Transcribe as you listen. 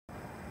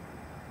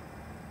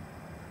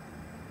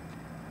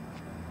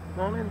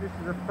Morning, this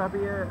is a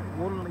Fabia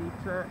 1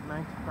 litre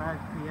 95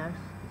 PS.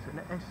 It's an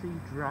SE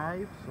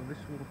drive, so this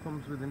one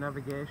comes with the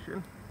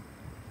navigation.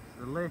 It's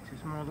the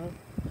latest model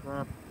to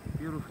our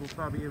beautiful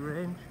Fabia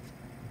range.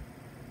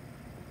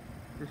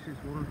 This is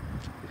one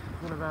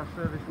of our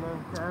service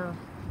loan cars.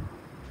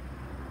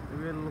 We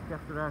really look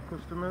after our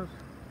customers.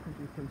 As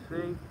you can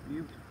see,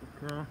 beautiful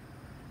car.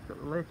 It's got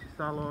the latest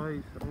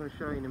alloys. I'm going to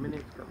show you in a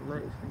minute. It's got the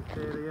latest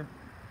interior.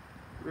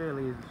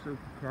 Really is a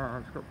super car.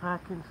 It's got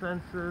parking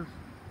sensors.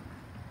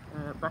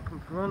 Back and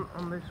front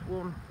on this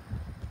one.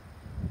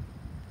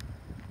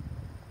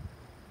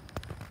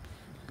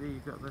 You see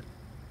you've got the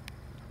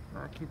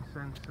parking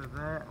sensor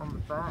there on the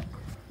back,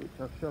 which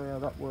I'll show you how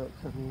that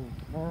works on the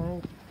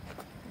inside,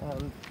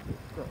 and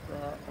it's got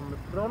there on the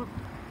front.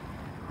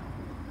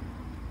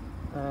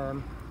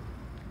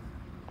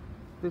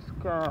 This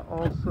car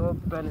also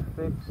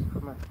benefits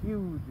from a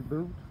huge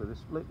boot for the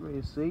split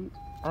rear seat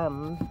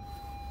and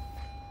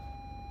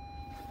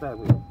spare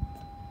wheel.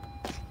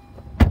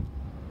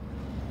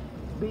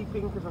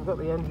 Beeping because I've got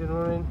the engine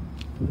running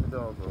and the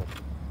doors open.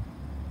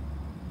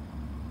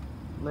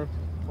 Latest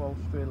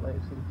upholstery,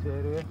 latest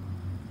interior.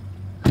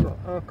 It's got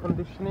air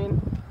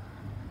conditioning,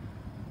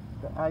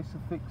 got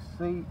Isofix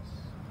seats.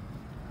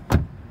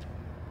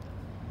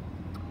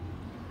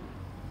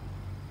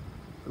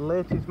 The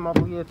latest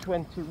model year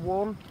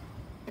 21.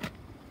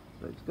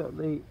 So it's got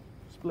the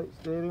split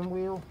steering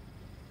wheel,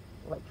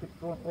 electric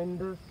front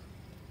windows.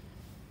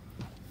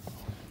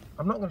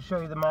 I'm not going to show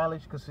you the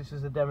mileage because this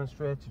is a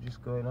demonstrator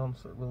just going on,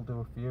 so it will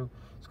do a few.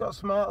 It's got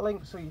Smart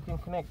Link, so you can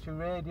connect your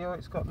radio.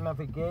 It's got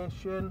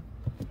navigation.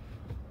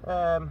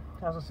 As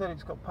I said,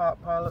 it's got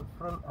Park Pilot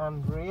front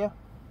and rear.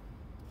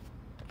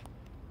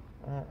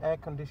 Air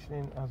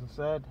conditioning, as I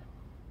said.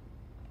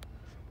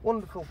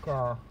 Wonderful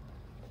car.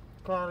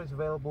 The car is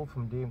available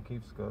from DM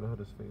Keith Skoda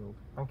Huddersfield.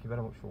 Thank you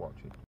very much for watching.